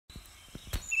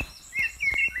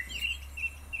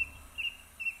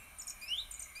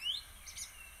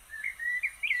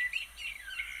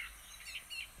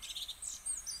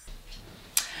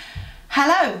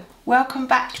Welcome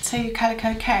back to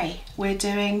Kalico-K. We're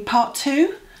doing part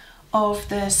 2 of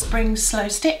the spring slow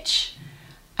stitch,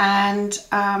 and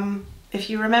if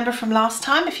you remember from last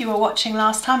time, if you were watching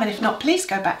last time, and if not, please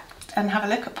go back and have a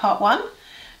look at part 1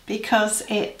 because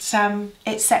it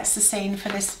sets the scene for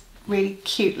this really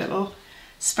cute little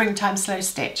springtime slow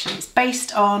stitch, and it's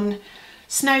based on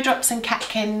snowdrops and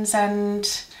catkins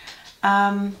and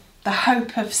the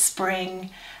hope of spring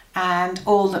and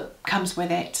all that comes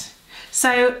with it.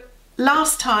 So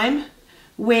last time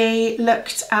we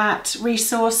looked at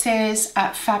resources,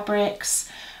 at fabrics,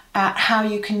 at how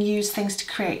you can use things to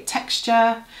create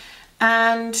texture,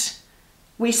 and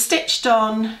we stitched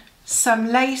on some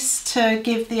lace to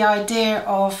give the idea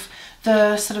of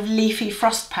the sort of leafy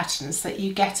frost patterns that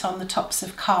you get on the tops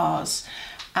of cars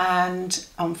and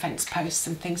on fence posts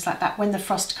and things like that when the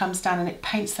frost comes down and it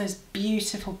paints those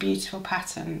beautiful, beautiful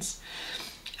patterns.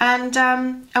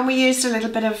 And we used a little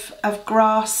bit of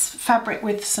grass fabric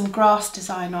with some grass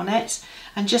design on it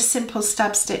and just simple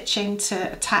stab stitching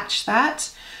to attach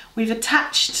that. We've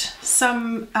attached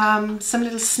some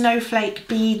little snowflake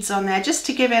beads on there just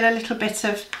to give it a little bit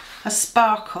of a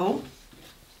sparkle.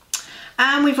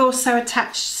 And we've also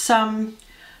attached some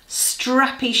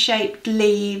strappy shaped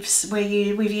leaves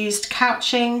where we've used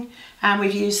couching and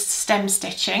we've used stem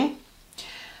stitching.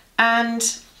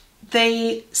 And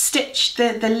the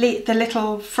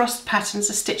little frost patterns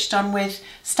are stitched on with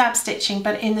stab stitching,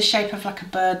 but in the shape of like a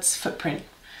bird's footprint.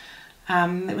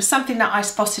 It was something that I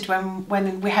spotted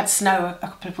when we had snow a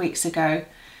couple of weeks ago,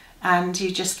 and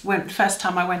the first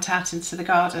time I went out into the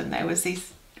garden there was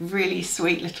these really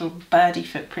sweet little birdie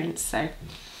footprints, so I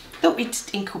thought we'd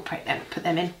incorporate them, put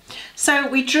them in. So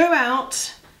we drew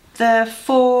out the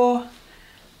 4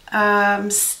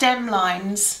 stem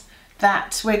lines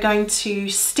that we're going to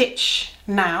stitch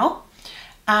now,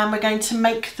 and we're going to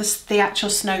make the actual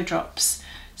snowdrops.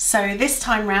 So this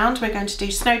time round we're going to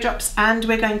do snowdrops and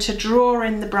we're going to draw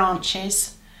in the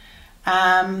branches,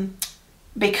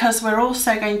 because we're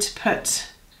also going to put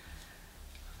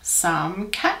some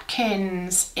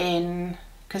catkins in,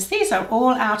 because these are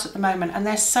all out at the moment and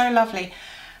they're so lovely.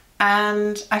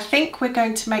 And I think we're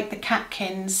going to make the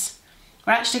catkins,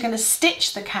 we're actually going to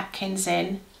stitch the catkins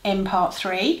in part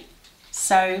 3.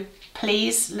 So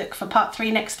please look for part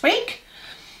 3 next week,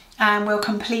 and we'll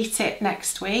complete it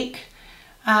next week.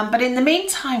 But in the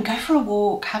meantime, go for a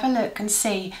walk, have a look and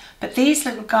see. But these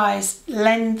little guys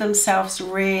lend themselves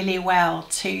really well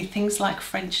to things like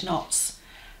French knots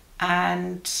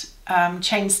and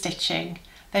chain stitching.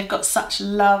 They've got such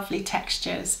lovely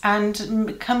textures and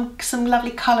some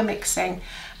lovely colour mixing,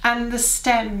 and the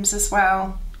stems as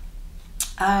well.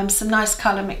 Some nice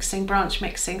colour mixing, branch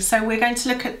mixing. So we're going to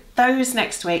look at those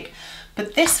next week.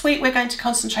 But this week we're going to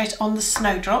concentrate on the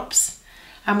snowdrops,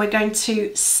 and we're going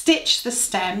to stitch the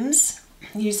stems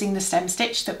using the stem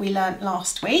stitch that we learnt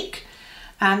last week.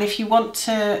 And if you want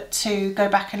to go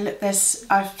back and look,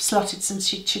 I've slotted some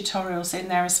tutorials in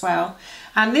there as well.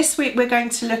 And this week we're going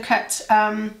to look at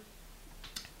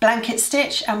blanket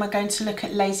stitch, and we're going to look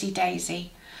at lazy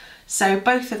daisy. So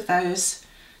both of those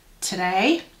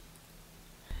today.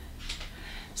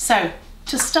 So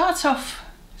to start off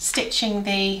stitching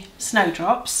the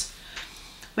snowdrops,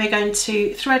 we're going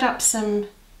to thread up some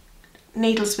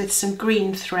needles with some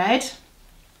green thread.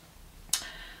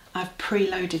 I've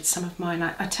preloaded some of mine.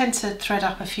 I tend to thread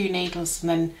up a few needles, and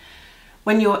then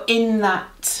when you're in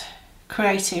that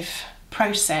creative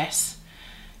process,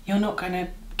 you're not going to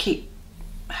keep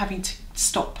having to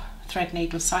stop thread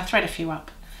needles. So I thread a few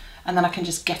up and then I can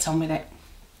just get on with it.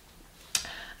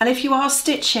 And if you are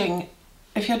stitching,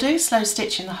 if you're doing slow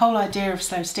stitching, the whole idea of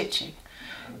slow stitching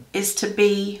is to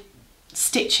be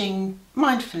stitching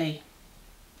mindfully,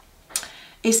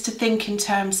 is to think in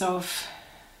terms of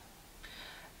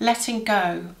letting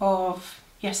go of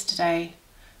yesterday,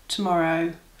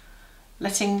 tomorrow,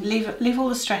 leave all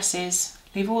the stresses,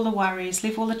 leave all the worries,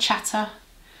 leave all the chatter,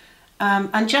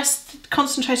 and just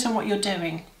concentrate on what you're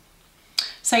doing.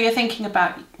 So you're thinking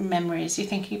about memories, you're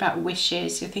thinking about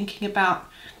wishes, you're thinking about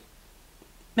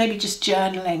maybe just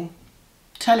journaling,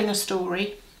 telling a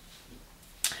story.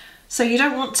 So you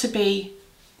don't want to be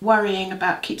worrying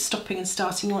about keep stopping and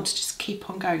starting, you want to just keep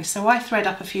on going. So I thread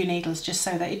up a few needles just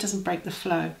so that it doesn't break the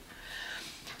flow.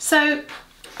 So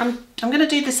I'm going to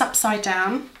do this upside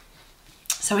down.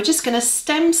 So we're just going to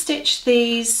stem stitch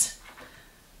these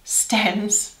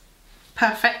stems.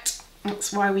 Perfect,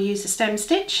 that's why we use the stem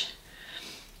stitch.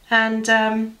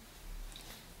 And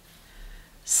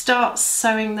start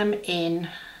sewing them in.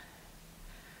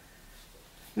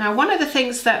 Now, one of the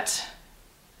things that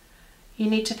you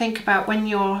need to think about when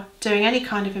you're doing any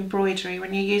kind of embroidery,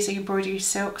 when you're using embroidery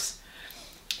silks,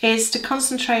 is to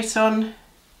concentrate on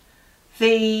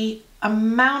the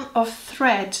amount of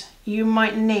thread you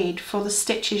might need for the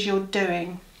stitches you're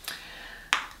doing.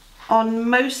 On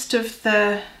most of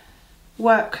the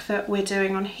work that we're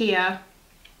doing on here,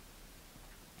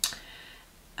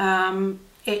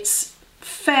 it's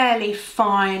fairly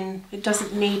fine, it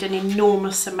doesn't need an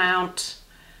enormous amount.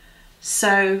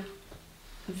 So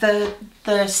the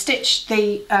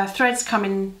threads come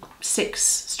in 6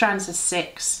 strands of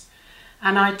 6,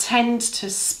 and I tend to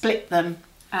split them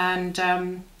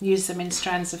and use them in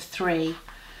strands of 3.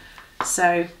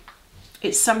 So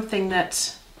it's something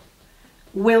that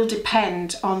will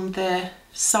depend on the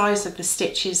size of the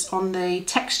stitches, on the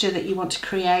texture that you want to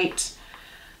create,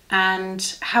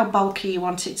 and how bulky you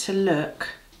want it to look.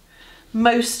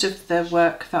 Most of the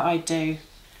work that I do,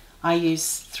 I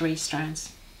use 3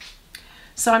 strands.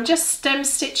 So I'm just stem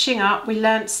stitching up. We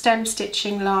learnt stem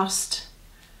stitching last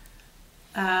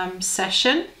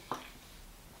session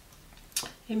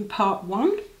in part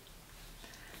 1,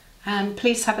 and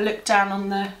please have a look down on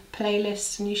the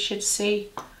playlist and you should see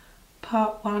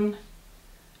part 1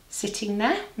 sitting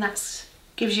there, and that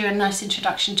gives you a nice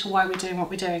introduction to why we're doing what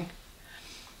we're doing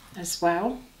as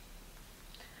well.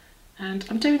 And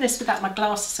I'm doing this without my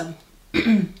glasses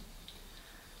on.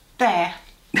 There.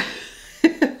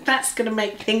 That's going to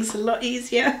make things a lot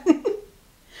easier.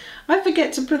 I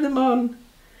forget to put them on.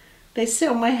 They sit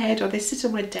on my head or they sit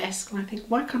on my desk, and I think,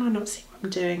 why can't I not see what I'm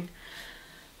doing?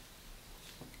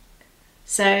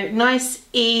 So nice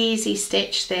easy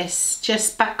stitch this,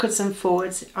 just backwards and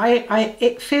forwards.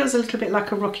 It feels a little bit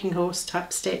like a rocking horse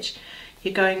type stitch.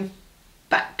 You're going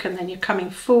back and then you're coming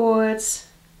forwards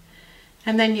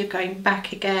and then you're going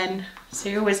back again. So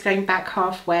you're always going back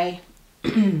halfway.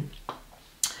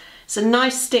 It's a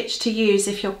nice stitch to use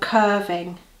if you're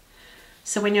curving.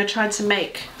 So when you're trying to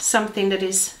make something that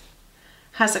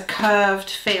has a curved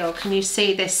feel, can you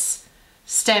see this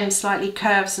stem slightly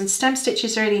curves? And stem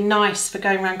stitches are really nice for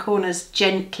going around corners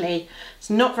gently. It's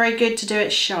not very good to do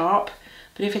it sharp,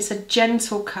 but if it's a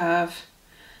gentle curve,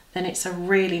 then it's a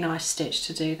really nice stitch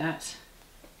to do that.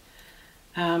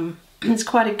 It's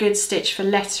quite a good stitch for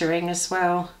lettering as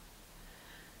well.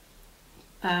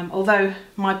 Although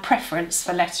my preference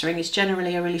for lettering is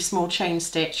generally a really small chain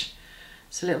stitch.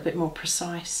 It's a little bit more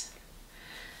precise.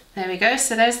 There we go,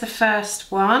 so there's the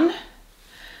first one.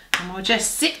 And we'll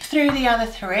just zip through the other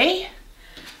 3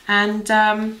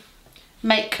 and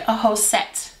make a whole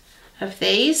set of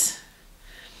these.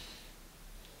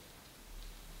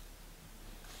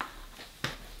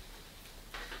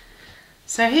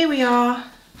 So here we are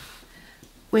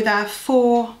with our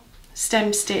 4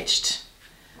 stem stitched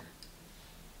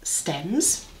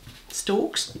stems,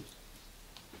 stalks,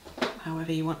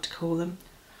 however you want to call them.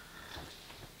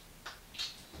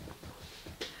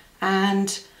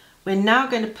 And we're now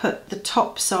going to put the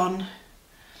tops on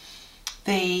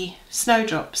the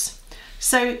snowdrops.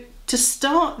 So to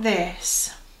start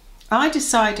this, I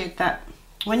decided that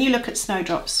when you look at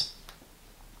snowdrops,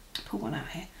 pull one out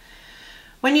here.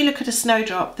 When you look at a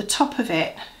snowdrop, the top of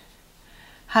it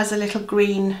has a little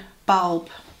green bulb,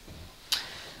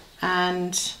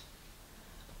 and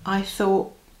I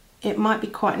thought it might be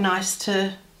quite nice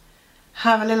to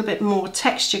have a little bit more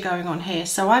texture going on here.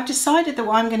 So I've decided that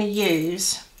what I'm going to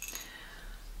use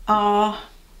are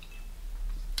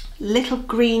little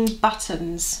green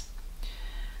buttons.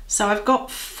 So I've got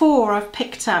 4 I've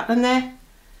picked out, and they're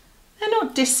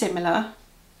not dissimilar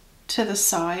to the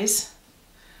size.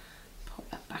 Pop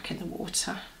that back in the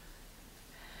water.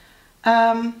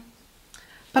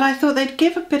 But I thought they'd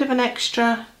give a bit of an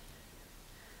extra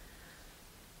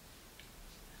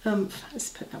oomph. Let's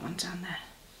put that one down there.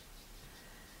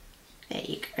 There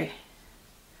you go.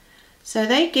 So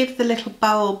they give the little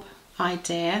bulb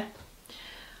idea.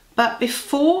 But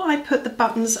before I put the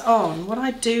buttons on, what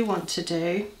I do want to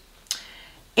do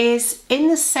is in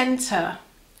the centre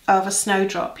of a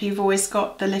snowdrop, you've always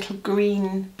got the little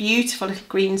green, beautiful little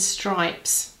green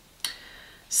stripes.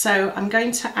 So I'm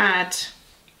going to add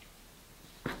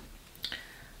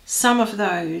some of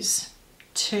those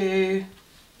to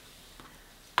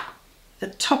the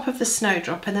top of the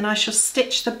snowdrop, and then I shall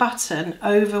stitch the button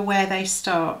over where they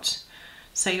start.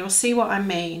 So you'll see what I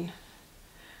mean.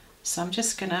 So I'm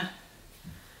just gonna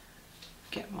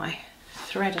get my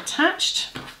thread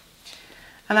attached,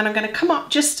 and then I'm going to come up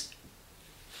just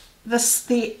the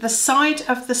side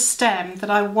of the stem that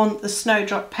I want the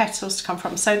snowdrop petals to come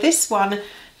from. So this one,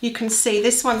 you can see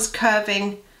this one's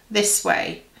curving this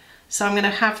way, so I'm going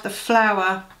to have the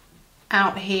flower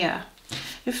out here.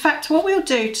 In fact, what we'll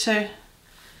do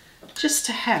just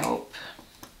to help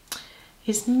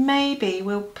is maybe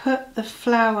we'll put the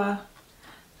flower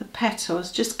the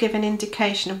petals, just give an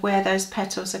indication of where those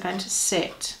petals are going to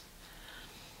sit.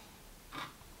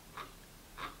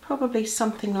 Probably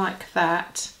something like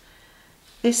that.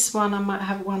 This one I might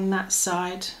have one that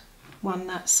side, and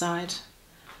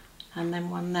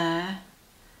then one there.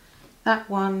 That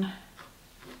one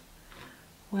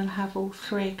will have all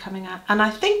three coming out. And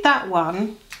I think that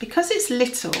one, because it's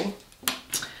little,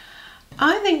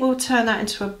 I think we'll turn that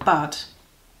into a bud.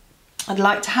 I'd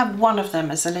like to have one of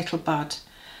them as a little bud.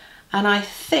 And I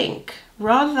think,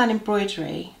 rather than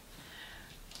embroidery,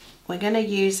 we're going to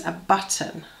use a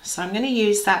button. So I'm going to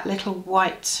use that little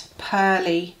white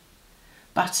pearly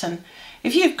button.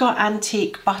 If you've got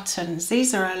antique buttons,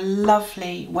 these are a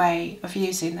lovely way of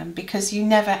using them because you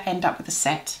never end up with a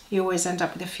set. You always end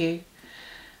up with a few,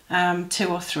 2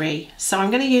 or 3. So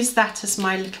I'm going to use that as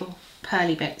my little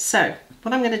pearly bit. So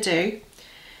what I'm going to do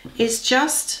is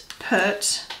just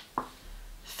put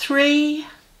 3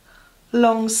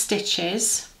 long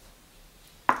stitches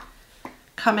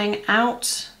coming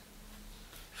out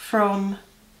from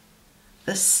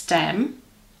the stem,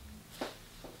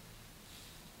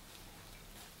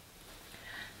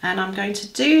 and I'm going to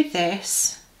do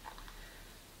this,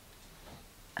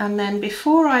 and then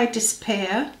before I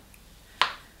disappear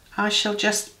I shall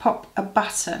just pop a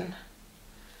button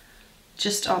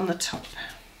just on the top.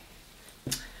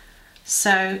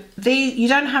 So you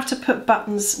don't have to put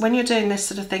buttons when you're doing this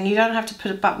sort of thing. You don't have to put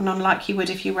a button on like you would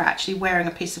if you were actually wearing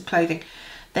a piece of clothing.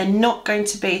 They're not going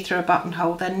to be through a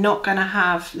buttonhole. They're not going to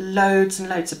have loads and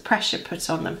loads of pressure put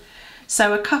on them.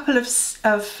 So a couple of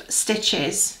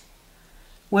stitches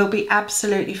will be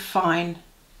absolutely fine.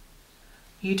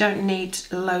 You don't need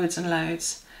loads and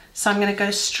loads. So I'm going to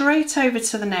go straight over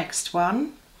to the next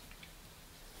one.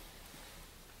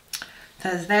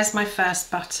 There's my first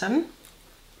button.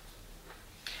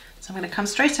 So I'm going to come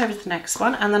straight over to the next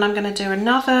one, and then I'm going to do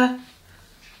another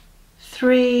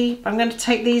 3. I'm going to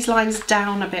take these lines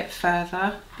down a bit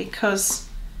further because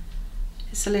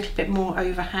it's a little bit more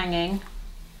overhanging.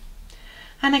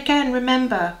 And again,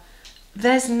 remember,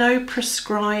 there's no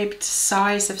prescribed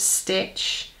size of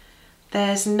stitch.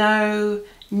 There's no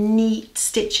neat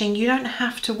stitching. You don't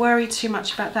have to worry too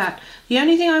much about that. The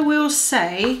only thing I will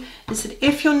say is that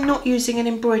if you're not using an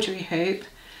embroidery hoop,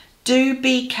 do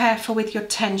be careful with your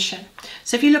tension.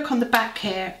 So if you look on the back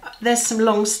here, there's some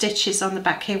long stitches on the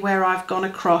back here where I've gone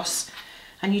across,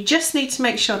 and you just need to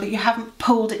make sure that you haven't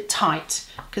pulled it tight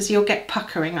because you'll get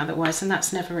puckering otherwise, and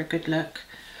that's never a good look.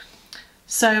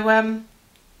 So I'm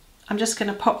just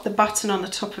going to pop the button on the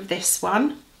top of this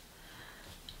one,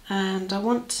 and I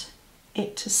want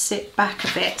it to sit back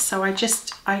a bit, so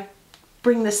I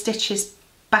bring the stitches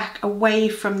back away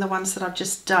from the ones that I've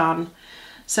just done,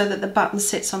 so that the button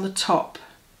sits on the top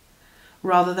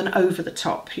rather than over the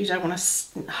top. You don't want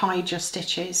to hide your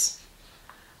stitches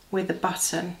with the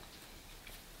button.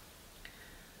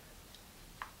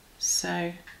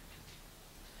 So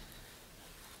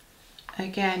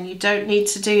again, you don't need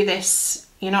to do this.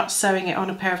 You're not sewing it on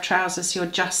a pair of trousers, you're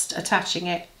just attaching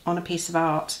it on a piece of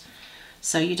art.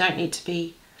 So you don't need to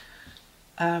be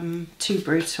too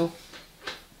brutal.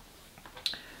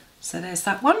 So there's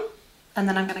that one. And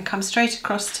then I'm going to come straight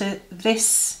across to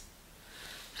this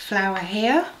flower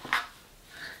here.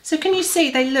 So can you see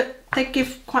they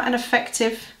give quite an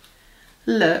effective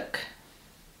look.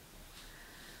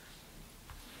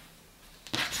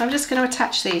 So I'm just going to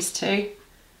attach these two.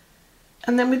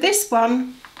 And then with this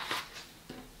one,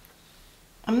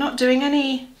 I'm not doing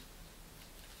any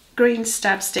green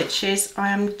stab stitches. I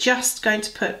am just going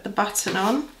to put the button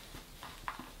on,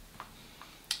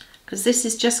 because this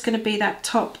is just going to be that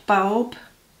top bulb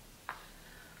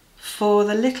for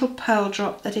the little pearl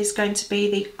drop that is going to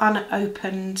be the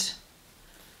unopened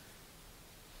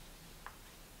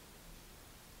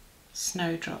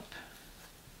snowdrop.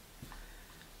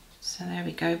 So there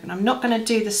we go, but I'm not going to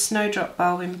do the snowdrop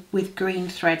bulb with green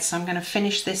thread, so I'm going to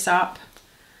finish this up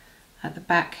at the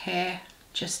back here.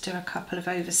 Just do a couple of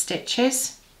over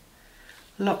stitches,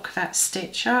 lock that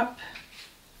stitch up,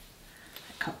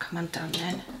 it can't come undone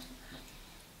then.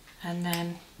 And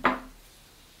then I'm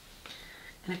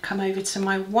going to come over to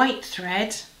my white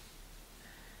thread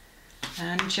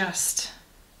and just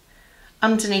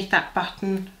underneath that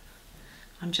button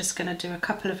I'm just going to do a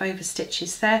couple of over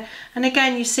stitches there. And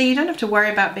again, you see, you don't have to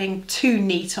worry about being too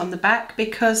neat on the back,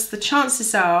 because the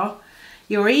chances are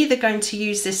you're either going to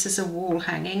use this as a wall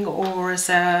hanging or as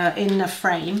in a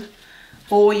frame,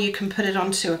 or you can put it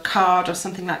onto a card or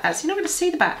something like that, so you're not going to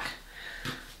see the back.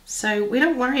 So we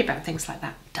don't worry about things like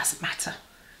that, it doesn't matter.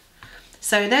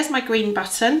 So there's my green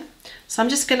button. So I'm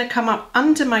just going to come up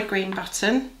under my green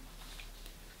button,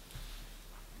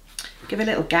 give a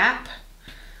little gap,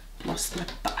 lost my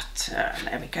butter,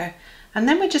 there we go. And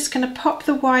then we're just going to pop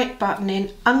the white button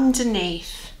in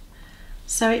underneath,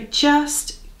 so it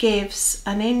just gives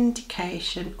an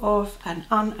indication of an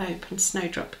unopened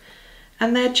snowdrop.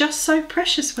 And they're just so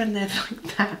precious when they're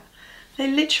like that. They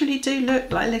literally do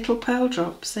look like little pearl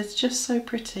drops. They're just so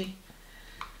pretty.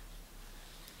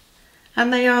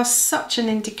 And they are such an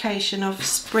indication of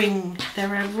spring.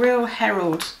 They're a real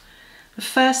herald. The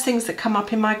first things that come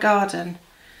up in my garden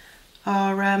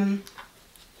are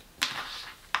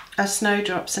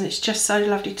snowdrops, and it's just so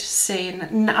lovely to see.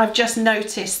 And I've just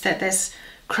noticed that there's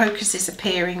crocuses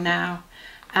appearing now,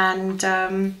 and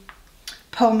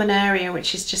pulmonaria,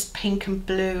 which is just pink and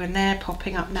blue, and they're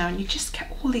popping up now, and you just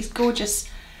get all these gorgeous,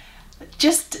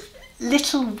 just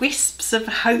little wisps of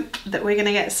hope that we're going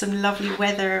to get some lovely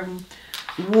weather and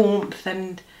warmth,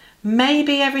 and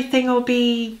maybe everything will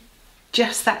be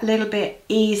just that little bit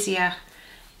easier.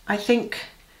 I think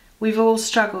we've all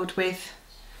struggled with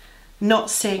not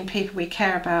seeing people we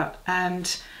care about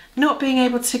and not being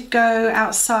able to go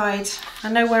outside. I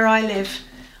know where I live,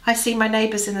 I see my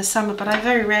neighbours in the summer, but I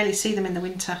very rarely see them in the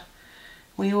winter.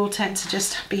 We all tend to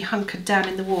just be hunkered down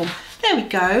in the warm. There we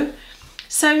go.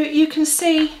 So you can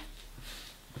see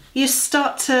you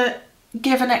start to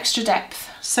give an extra depth.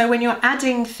 So when you're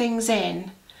adding things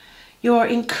in, you're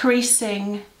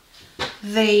increasing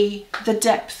the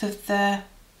depth of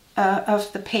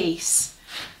the piece,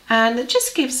 and it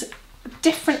just gives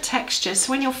different textures.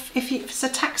 So when if it's a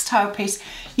textile piece,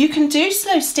 you can do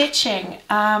slow stitching.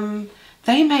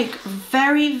 They make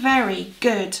very, very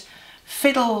good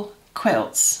fiddle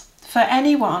quilts for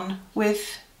anyone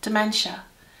with dementia.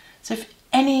 So if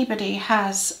anybody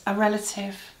has a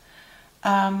relative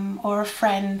or a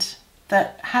friend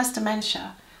that has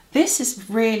dementia, this is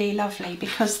really lovely,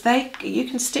 because you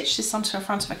can stitch this onto the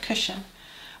front of a cushion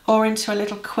or into a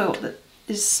little quilt that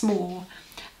is small,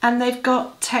 and they've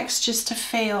got textures to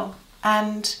feel.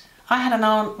 And I had an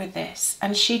aunt with this,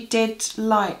 and she did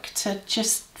like to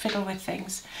just fiddle with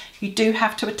things. You do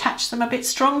have to attach them a bit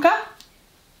stronger,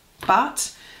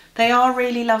 but they are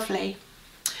really lovely.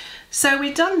 So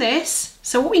we've done this.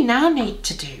 So what we now need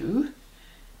to do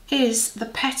is the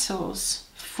petals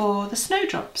for the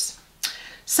snowdrops.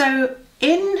 So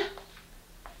in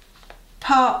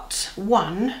part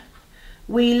 1,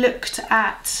 we looked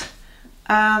at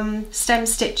stem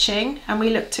stitching, and we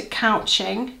looked at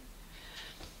couching,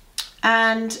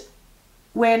 and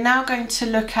we're now going to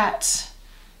look at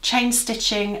chain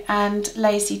stitching and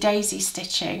lazy daisy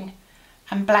stitching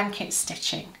and blanket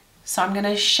stitching. So I'm going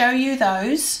to show you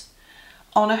those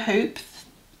on a hoop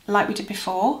like we did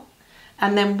before,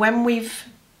 and then when we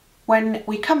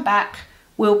come back,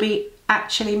 we'll be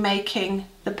actually making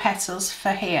the petals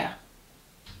for here.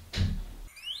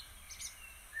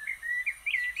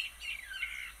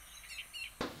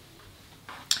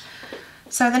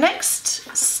 So the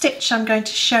next stitch I'm going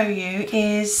to show you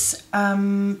is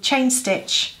chain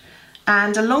stitch,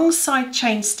 and alongside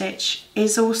chain stitch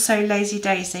is also lazy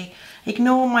daisy.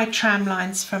 Ignore my tram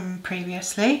lines from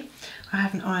previously, I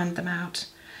haven't ironed them out.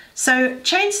 So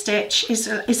chain stitch is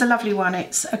a lovely one.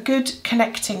 It's a good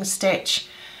connecting stitch.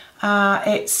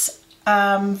 It's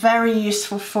very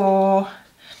useful for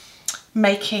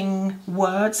making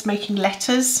words, making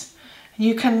letters.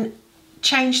 You can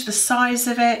change the size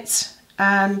of it,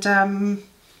 and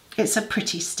it's a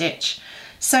pretty stitch.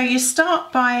 So you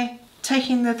start by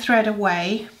taking the thread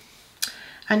away,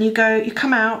 and you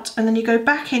come out, and then you go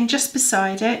back in just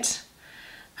beside it,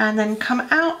 and then come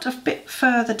out a bit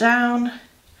further down.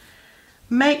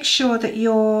 Make sure that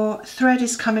your thread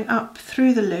is coming up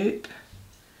through the loop,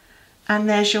 and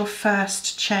there's your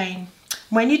first chain.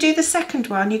 When you do the second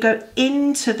one, you go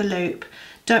into the loop.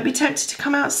 Don't be tempted to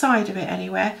come outside of it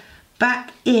anywhere.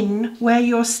 Back in where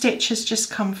your stitch has just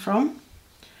come from,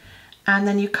 and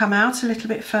then you come out a little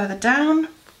bit further down,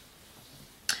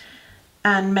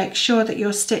 and make sure that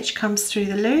your stitch comes through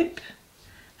the loop,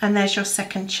 and there's your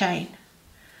second chain.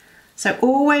 So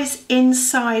always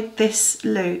inside this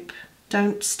loop.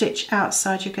 Don't stitch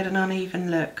outside, you get an uneven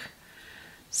look.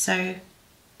 So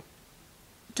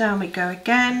down we go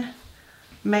again.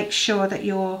 Make sure that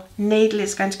your needle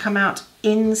is going to come out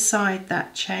inside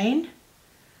that chain.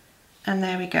 And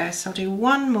there we go. So I'll do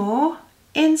one more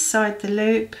inside the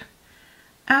loop,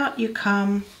 out you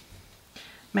come.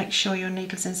 Make sure your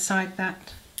needle's inside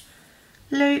that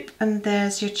loop, and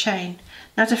there's your chain.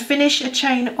 Now to finish a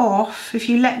chain off, if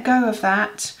you let go of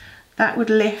that, that would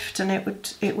lift and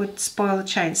it would spoil the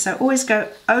chain. So always go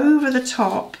over the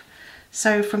top.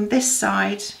 So from this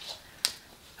side,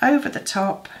 over the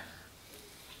top,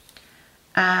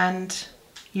 and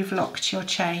you've locked your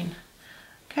chain.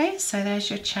 Okay, so there's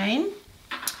your chain.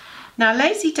 Now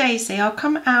Lazy Daisy, I'll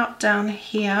come out down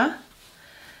here.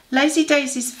 Lazy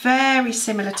Daisy is very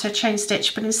similar to a chain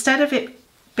stitch, but instead of it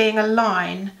being a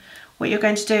line, what you're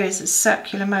going to do is a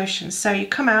circular motion. So you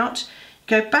come out,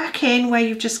 go back in where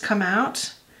you've just come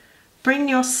out, bring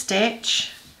your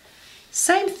stitch,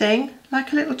 same thing,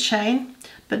 like a little chain,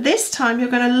 but this time you're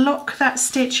going to lock that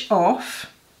stitch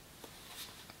off.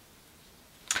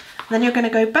 Then you're going to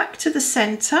go back to the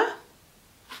centre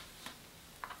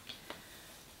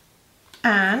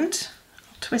and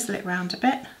I'll twizzle it round a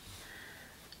bit,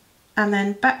 and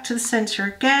then back to the centre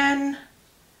again,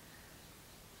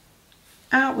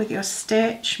 out with your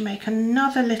stitch, make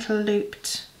another little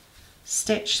looped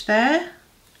stitch there,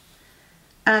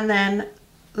 and then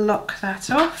lock that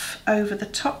off over the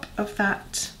top of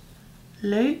that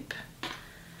loop,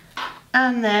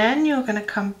 and then you're going to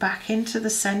come back into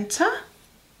the centre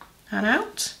and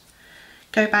out,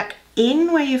 go back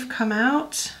in where you've come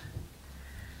out.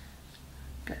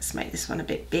 Let's make this one a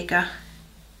bit bigger,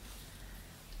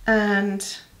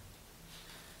 and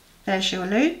there's your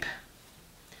loop,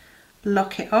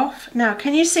 lock it off. Now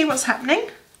can you see what's happening?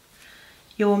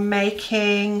 You're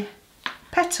making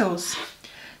petals.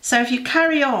 So if you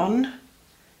carry on,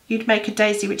 you'd make a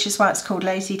daisy, which is why it's called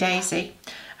Lazy Daisy,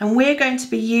 and we're going to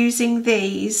be using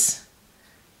these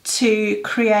to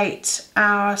create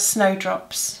our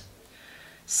snowdrops.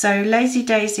 So Lazy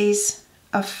Daisies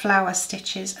are flower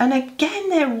stitches, and again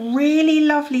they're really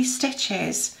lovely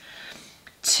stitches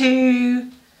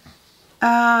to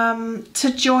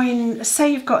join.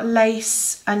 Say you've got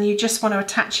lace and you just want to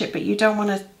attach it but you don't want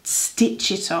to stitch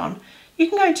it on, you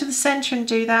can go into the centre and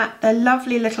do that. They're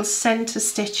lovely little centre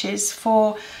stitches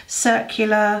for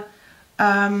circular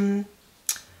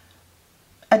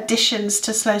additions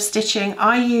to slow stitching.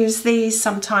 I use these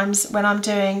sometimes when I'm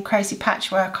doing crazy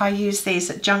patchwork. I use these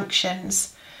at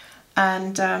junctions,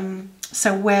 and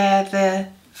so where the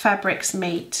fabrics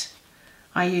meet,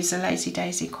 I use a Lazy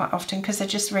Daisy quite often because they're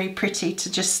just very pretty to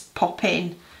just pop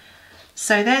in.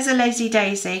 So there's a Lazy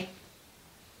Daisy.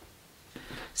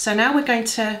 So now we're going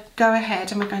to go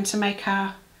ahead and we're going to make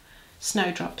our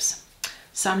snowdrops.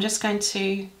 So I'm just going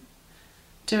to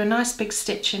do a nice big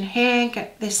stitch in here,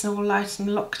 get this all light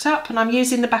and locked up, and I'm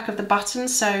using the back of the button,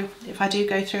 so if I do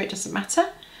go through it doesn't matter.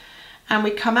 And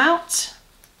we come out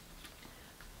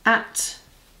at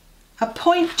a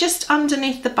point just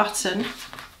underneath the button.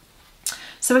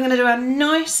 So we're going to do a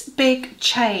nice big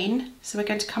chain. So we're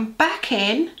going to come back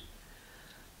in,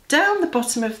 down the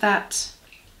bottom of that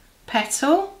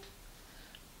petal,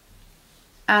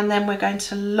 and then we're going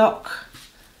to lock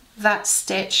that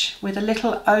stitch with a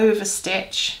little over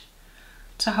stitch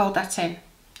to hold that in.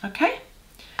 Okay,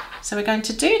 so we're going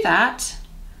to do that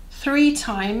 3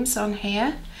 times on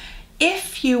here.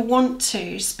 If you want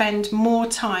to spend more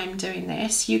time doing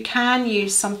this, you can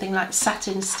use something like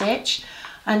satin stitch,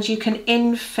 and you can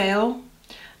infill,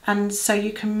 and so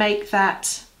you can make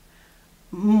that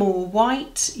more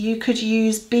white. You could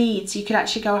use beads, you could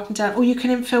actually go up and down, or you can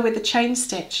infill with the chain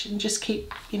stitch and just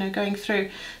keep, you know, going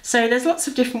through. So there's lots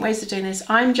of different ways of doing this.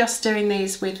 I'm just doing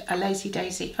these with a Lazy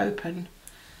Daisy open,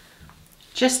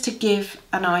 just to give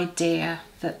an idea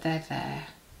that they're there.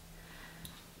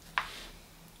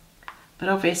 But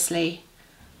obviously,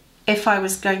 if I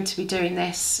was going to be doing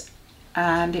this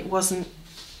and it wasn't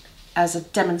as a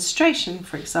demonstration,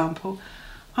 for example,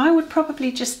 I would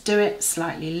probably just do it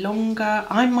slightly longer.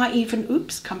 I might even,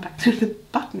 oops, come back to the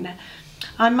button there.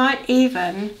 I might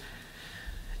even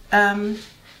add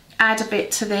a bit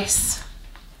to this,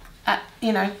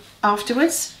 you know,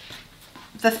 afterwards.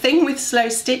 The thing with slow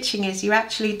stitching is you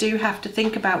actually do have to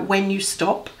think about when you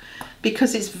stop,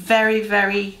 because it's very,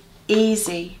 very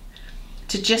easy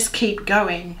to just keep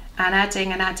going and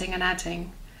adding and adding and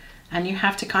adding. And you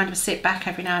have to kind of sit back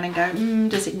every now and then and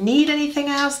go, does it need anything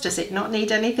else? Does it not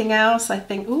need anything else? I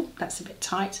think, oh, that's a bit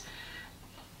tight.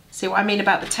 See what I mean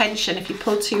about the tension? If you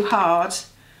pull too hard,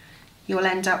 you'll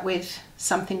end up with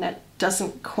something that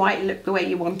doesn't quite look the way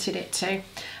you wanted it to.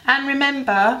 And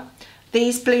remember,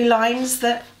 these blue lines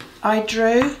that I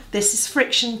drew, this is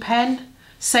friction pen,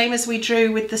 same as we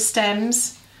drew with the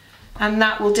stems. And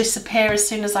that will disappear as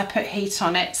soon as I put heat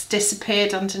on it. It's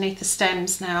disappeared underneath the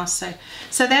stems now. So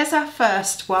there's our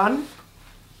first one.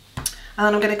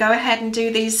 And I'm going to go ahead and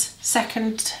do these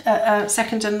second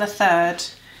and the third.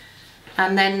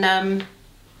 And then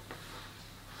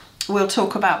we'll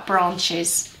talk about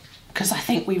branches, because I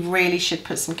think we really should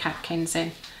put some catkins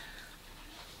in.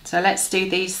 So let's do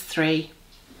these 3.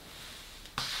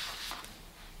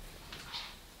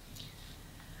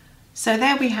 So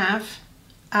there we have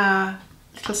our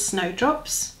little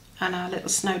snowdrops and our little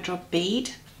snowdrop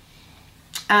bead,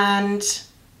 and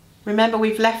Remember,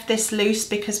 we've left this loose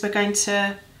because we're going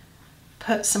to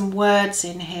put some words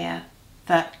in here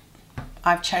that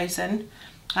I've chosen,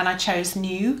 and I chose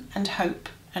new and hope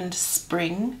and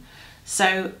spring.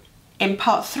 So in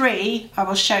part 3 I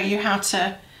will show you how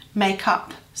to make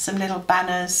up some little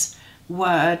banners,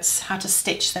 words, how to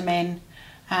stitch them in,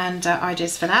 and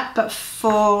ideas for that. But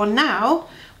for now,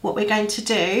 what we're going to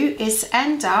do is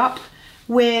end up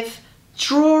with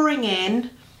drawing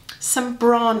in some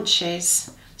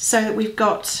branches so that we've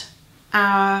got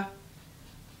our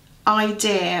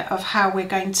idea of how we're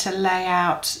going to lay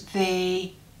out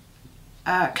the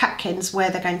catkins,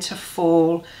 where they're going to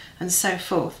fall and so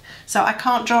forth. So I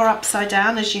can't draw upside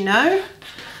down, as you know,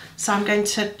 so I'm going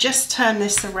to just turn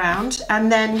this around,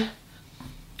 and then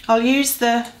I'll use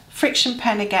the friction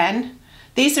pen again.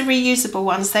 These are reusable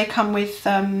ones. They come with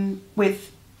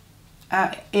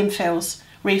infills,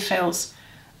 refills.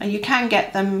 You can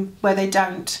get them where they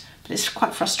don't, but it's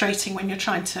quite frustrating when you're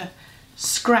trying to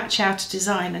scratch out a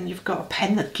design and you've got a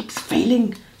pen that keeps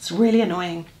failing. It's really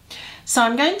annoying. So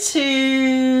I'm going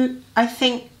to, I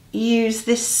think, use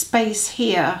this space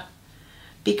here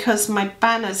because my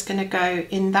banner's going to go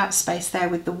in that space there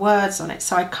with the words on it.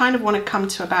 So I kind of want to come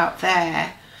to about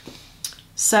there.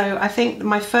 So I think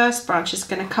my first branch is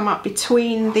going to come up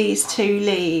between these two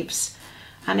leaves,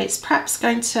 and it's perhaps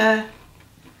going to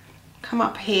come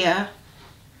up here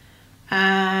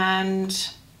and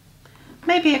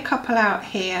maybe a couple out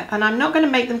here. And I'm not going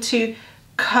to make them too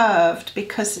curved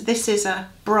because this is a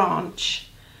branch,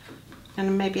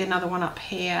 and maybe another one up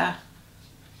here,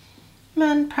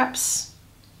 and perhaps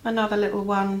another little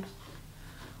one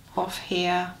off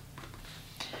here.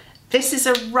 This is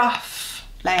a rough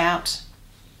layout.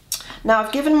 Now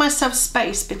I've given myself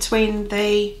space between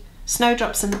the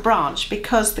snowdrops and the branch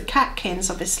because the catkins,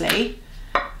 obviously,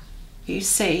 you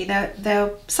see,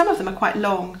 they're some of them are quite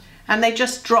long and they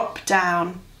just drop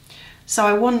down. So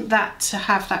I want that to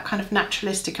have that kind of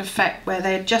naturalistic effect where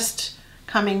they're just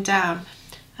coming down.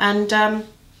 And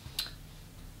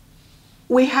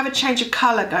we have a change of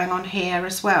colour going on here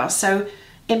as well. So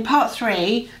in part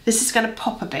 3, this is going to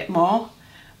pop a bit more.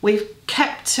 We've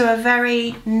kept to a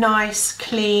very nice,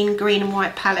 clean green and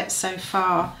white palette so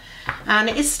far, and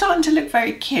it's starting to look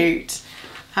very cute.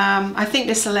 I think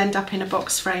this will end up in a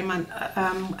box frame and,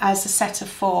 as a set of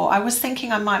 4. I was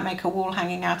thinking I might make a wall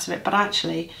hanging out of it, but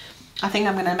actually I think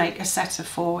I'm going to make a set of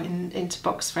 4 into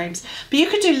box frames. But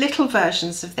you could do little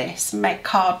versions of this, make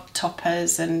card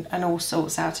toppers and all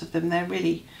sorts out of them. They're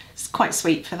really, it's quite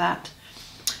sweet for that.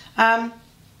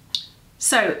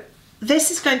 So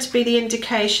this is going to be the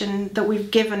indication that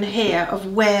we've given here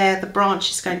of where the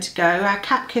branch is going to go. Our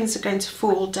catkins are going to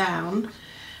fall down,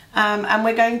 and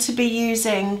we're going to be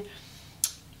using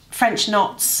French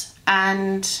knots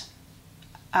and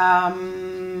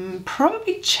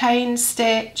probably chain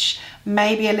stitch,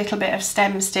 maybe a little bit of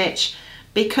stem stitch,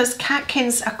 because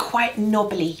catkins are quite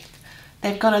knobbly.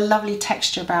 They've got a lovely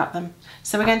texture about them.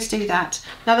 So we're going to do that.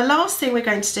 Now the last thing we're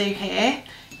going to do here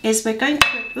is we're going to,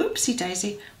 oopsie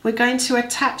daisy, we're going to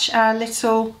attach our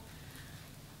little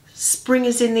spring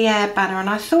is in the air banner. And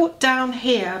I thought down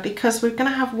here, because we're going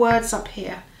to have words up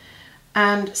here,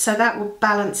 and so that will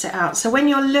balance it out. So when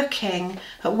you're looking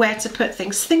at where to put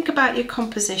things, think about your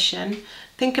composition,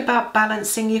 think about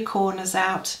balancing your corners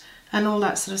out and all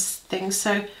that sort of thing.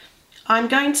 So I'm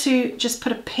going to just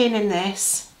put a pin in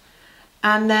this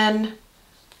and then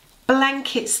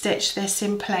blanket stitch this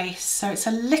in place so it's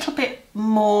a little bit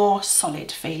more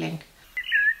solid feeling.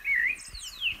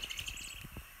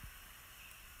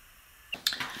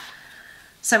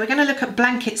 So we're going to look at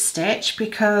blanket stitch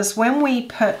because when we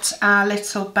put our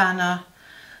little banner,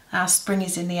 our spring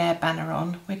is in the air banner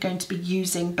on, we're going to be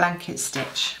using blanket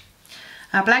stitch.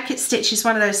 Now blanket stitch is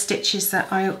one of those stitches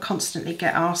that I constantly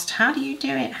get asked, how do you do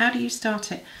it? How do you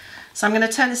start it? So I'm going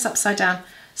to turn this upside down.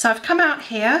 So I've come out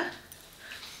here.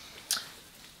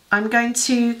 I'm going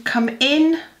to come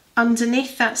in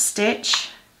underneath that stitch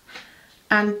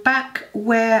and back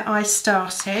where I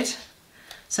started.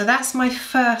 So that's my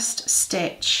first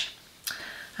stitch.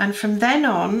 And from then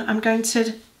on, I'm going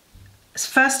to,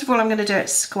 first of all, I'm going to do it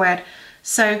squared.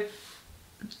 So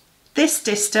this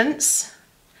distance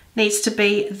needs to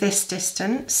be this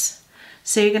distance.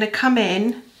 So you're going to come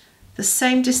in the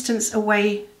same distance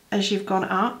away as you've gone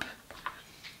up,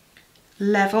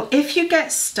 level. If you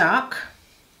get stuck,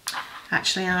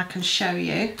 actually I can show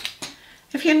you.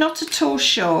 If you're not at all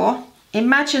sure,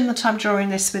 imagine that I'm drawing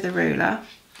this with a ruler.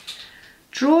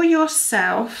 Draw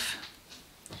yourself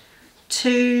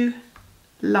 2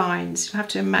 lines. You have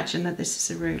to imagine that this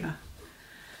is a ruler.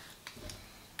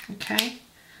 Okay,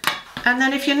 And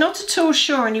then if you're not at all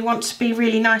sure and you want to be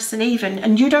really nice and even,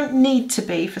 and you don't need to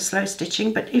be for slow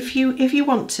stitching, but if you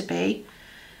want to be,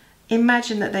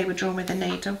 imagine that they were drawn with a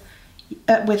needle,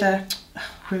 with a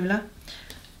ruler.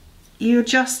 You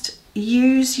just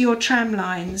use your tram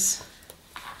lines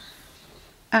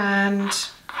and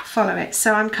follow it.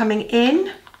 So I'm coming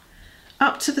in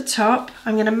up to the top.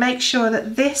 I'm going to make sure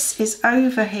that this is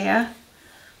over here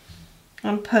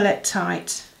and pull it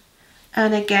tight.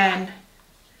 And again,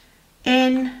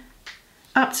 in,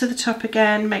 up to the top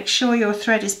again, make sure your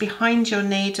thread is behind your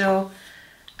needle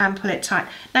and pull it tight.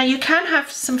 Now you can have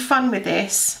some fun with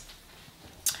this.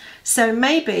 So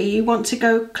maybe you want to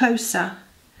go closer.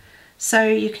 So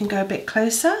you can go a bit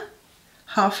closer,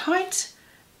 half height,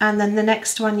 and then the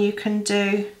next one you can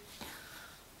do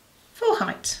full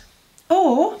height.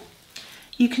 Or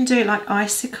you can do it like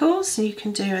icicles. So you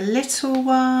can do a little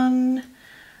one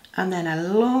and then a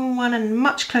long one, and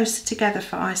much closer together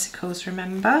for icicles,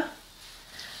 remember.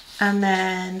 And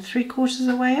then 3/4 of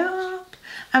the way up,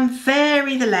 and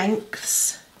vary the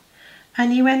lengths,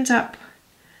 and you end up,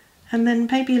 and then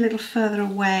maybe a little further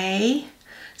away.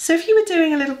 So if you were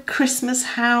doing a little Christmas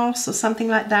house or something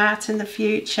like that in the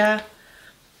future,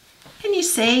 can you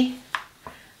see?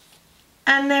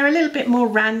 And they're a little bit more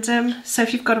random. So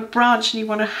if you've got a branch and you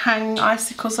want to hang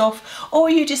icicles off, or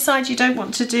you decide you don't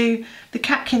want to do the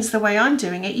catkins the way I'm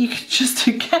doing it, you can just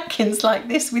do catkins like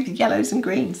this with yellows and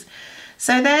greens.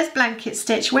 So there's blanket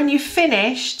stitch. When you've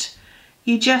finished,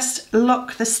 you just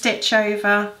lock the stitch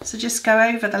over. So just go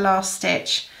over the last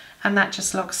stitch and that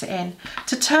just locks it in.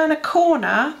 To turn a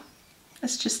corner,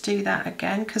 let's just do that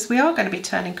again because we are going to be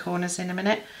turning corners in a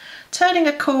minute. Turning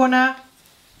a corner,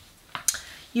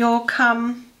 you'll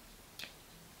come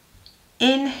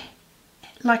in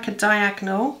like a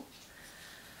diagonal,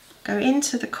 go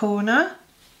into the corner,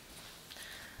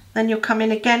 then you'll come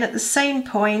in again at the same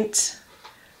point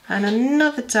and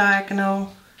another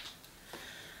diagonal,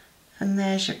 and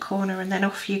there's your corner, and then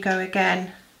off you go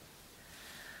again.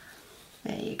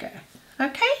 There you go.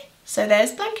 Okay, so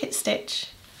there's blanket stitch.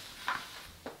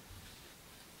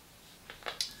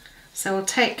 So we'll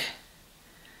take,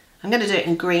 I'm going to do it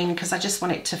in green because I just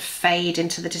want it to fade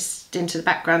into the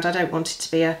background. I don't want it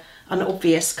to be an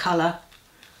obvious colour.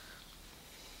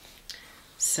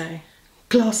 So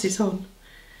glasses on,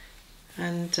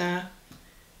 and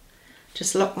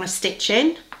just lock my stitch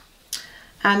in,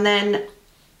 and then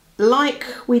like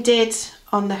we did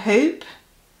on the hoop,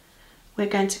 we're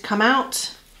going to come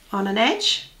out on an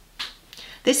edge.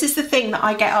 This is the thing that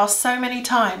I get asked so many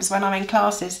times when I'm in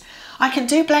classes. I can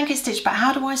do blanket stitch, but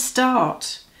how do I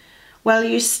start? Well,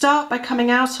 you start by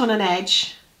coming out on an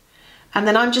edge, and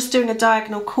then I'm just doing a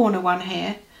diagonal corner one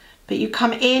here, but you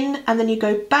come in and then you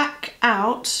go back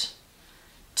out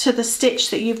to the stitch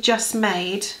that you've just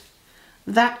made.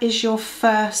 That is your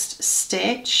first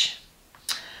stitch,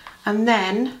 and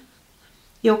then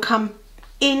you'll come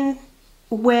in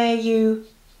where you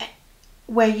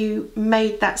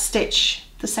made that stitch,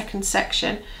 the second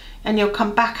section, and you'll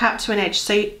come back out to an edge.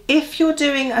 So if you're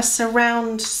doing a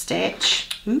surround stitch,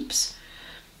 oops,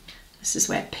 this is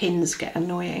where pins get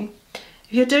annoying.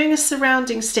 If you're doing a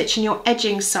surrounding stitch and you're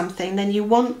edging something, then you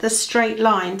want the straight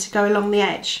line to go along the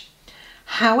edge.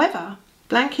 However,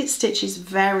 blanket stitch is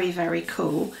very, very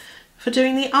cool for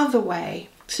doing the other way.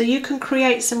 So you can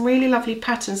create some really lovely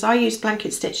patterns. I use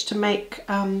blanket stitch to make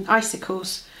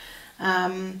icicles,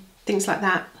 things like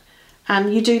that.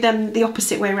 And you do them the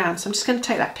opposite way around. So I'm just going to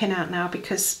take that pin out now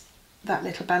because that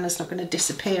little banner's not going to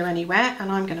disappear anywhere, and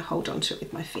I'm going to hold on to it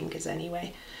with my fingers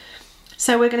anyway.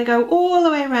 So we're going to go all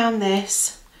the way around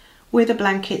this with a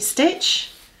blanket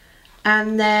stitch,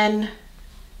 and then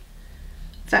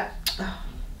that, oh,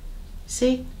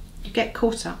 see, you get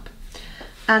caught up,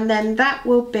 and then that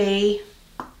will be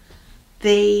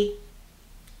the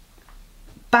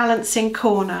balancing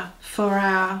corner for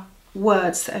our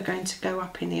words that are going to go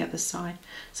up in the other side.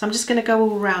 So I'm just going to go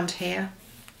all around here.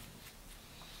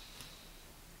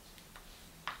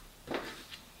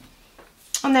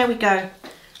 And there we go.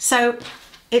 So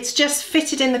it's just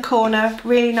fitted in the corner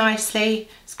really nicely.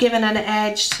 It's given an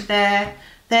edge to there.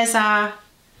 There's our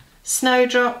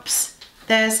snowdrops,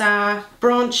 there's our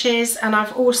branches, and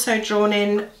I've also drawn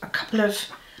in a couple of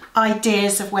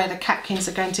ideas of where the catkins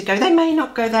are going to go. They may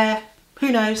not go there,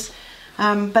 who knows,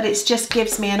 but it just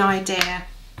gives me an idea.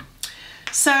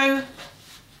 So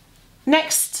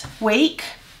next week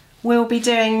we'll be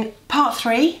doing part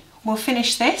 3. We'll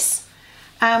finish this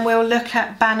and we'll look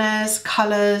at banners,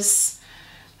 colours,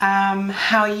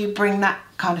 how you bring that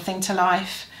kind of thing to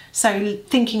life. So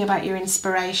thinking about your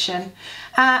inspiration.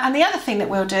 And the other thing that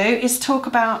we'll do is talk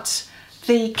about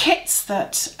the kits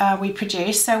that we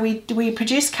produce. So we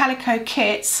produce calico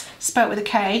kits, spelt with a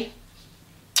K,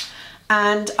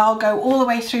 and I'll go all the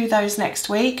way through those next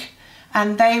week,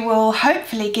 and they will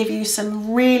hopefully give you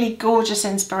some really gorgeous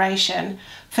inspiration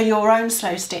for your own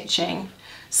slow stitching.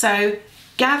 So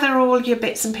gather all your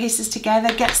bits and pieces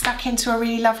together, get stuck into a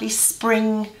really lovely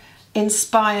spring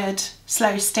inspired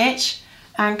slow stitch,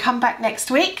 and come back next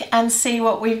week and see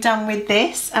what we've done with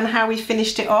this and how we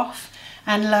finished it off,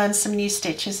 and learn some new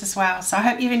stitches as well. So I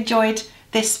hope you've enjoyed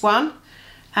this one,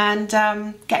 and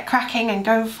get cracking and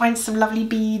go and find some lovely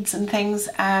beads and things,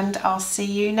 and I'll see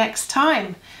you next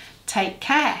time. Take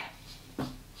care.